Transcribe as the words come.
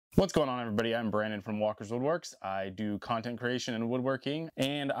What's going on, everybody? I'm Brandon from Walker's Woodworks. I do content creation and woodworking,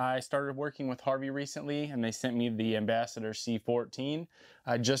 and I started working with Harvey recently, and they sent me the Ambassador C14.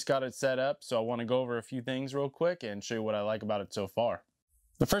 I just got it set up, so I want to go over a few things real quick and show you what I like about it so far.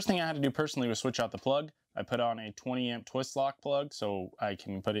 The first thing I had to do personally was switch out the plug. I put on a 20 amp twist lock plug so I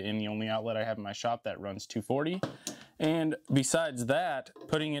can put it in the only outlet I have in my shop that runs 240. And besides that,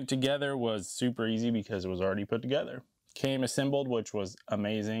 putting it together was super easy because it was already put together. Came assembled, which was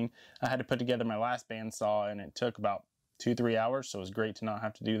amazing. I had to put together my last bandsaw and it took about 2-3 hours, so it was great to not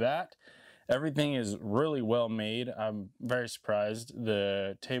have to do that. Everything is really well made. I'm very surprised.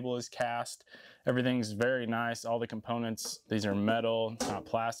 The table is cast. Everything's very nice. All the components, these are metal, not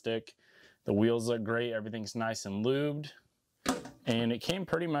plastic. The wheels look great. Everything's nice and lubed. And it came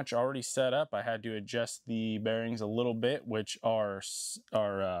pretty much already set up. I had to adjust the bearings a little bit, which are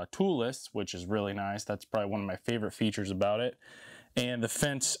toolless, which is really nice. That's probably one of my favorite features about it. And the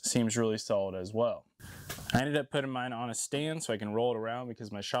fence seems really solid as well. I ended up putting mine on a stand so I can roll it around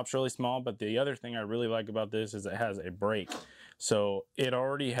because my shop's really small. But the other thing I really like about this is it has a brake. So it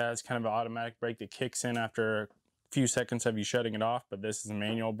already has kind of an automatic brake that kicks in after a few seconds of you shutting it off. But this is a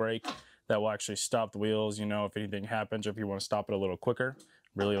manual brake that will actually stop the wheels, you know, if anything happens, or if you want to stop it a little quicker.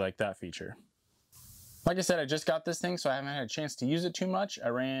 Really like that feature. Like I said, I just got this thing, so I haven't had a chance to use it too much. I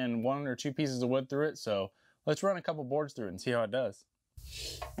ran 1 or 2 pieces of wood through it, so let's run a couple boards through it and see how it does.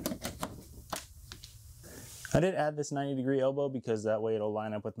 I did add this 90-degree elbow because that way it'll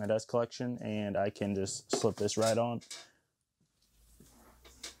line up with my dust collection and I can just slip this right on.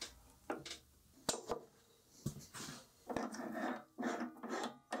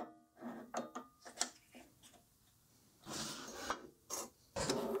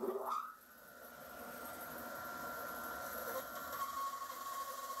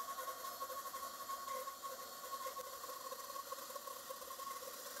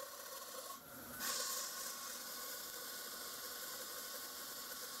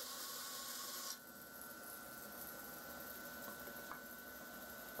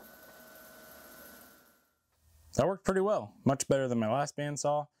 That worked pretty well, much better than my last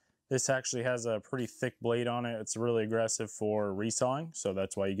bandsaw. This actually has a pretty thick blade on it. It's really aggressive for resawing, so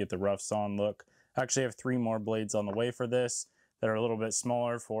that's why you get the rough sawn look. I actually have 3 more blades on the way for this that are a little bit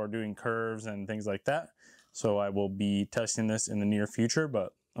smaller for doing curves and things like that. So I will be testing this in the near future,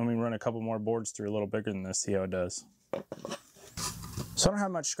 but let me run a couple more boards through a little bigger than this, see how it does. So I don't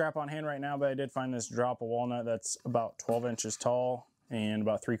have much scrap on hand right now, but I did find this drop of walnut that's about 12 inches tall and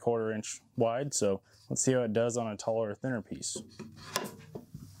about 3/4 inch wide. So let's see how it does on a taller, thinner piece.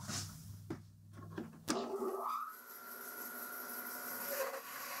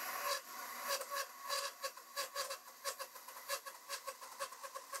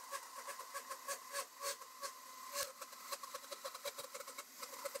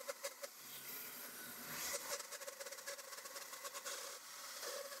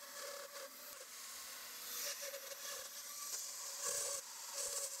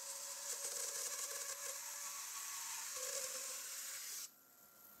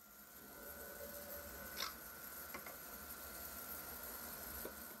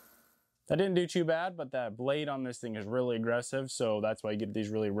 That didn't do too bad, but that blade on this thing is really aggressive, so that's why you get these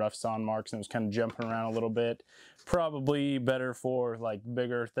really rough sawn marks, and it was kind of jumping around a little bit. Probably better for like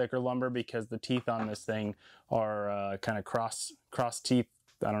bigger, thicker lumber because the teeth on this thing are kind of cross teeth.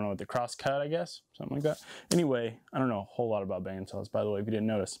 I don't know what the cross cut, I guess, something like that. Anyway, I don't know a whole lot about bandsaws, by the way, if you didn't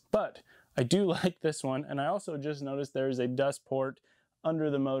notice, but I do like this one. And I also just noticed there's a dust port under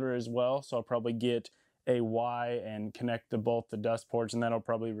the motor as well, so I'll probably get a Y and connect both the dust ports, and that'll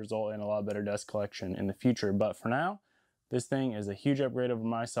probably result in a lot better dust collection in the future. But for now, this thing is a huge upgrade over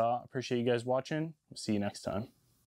my saw. Appreciate you guys watching. We'll see you next time.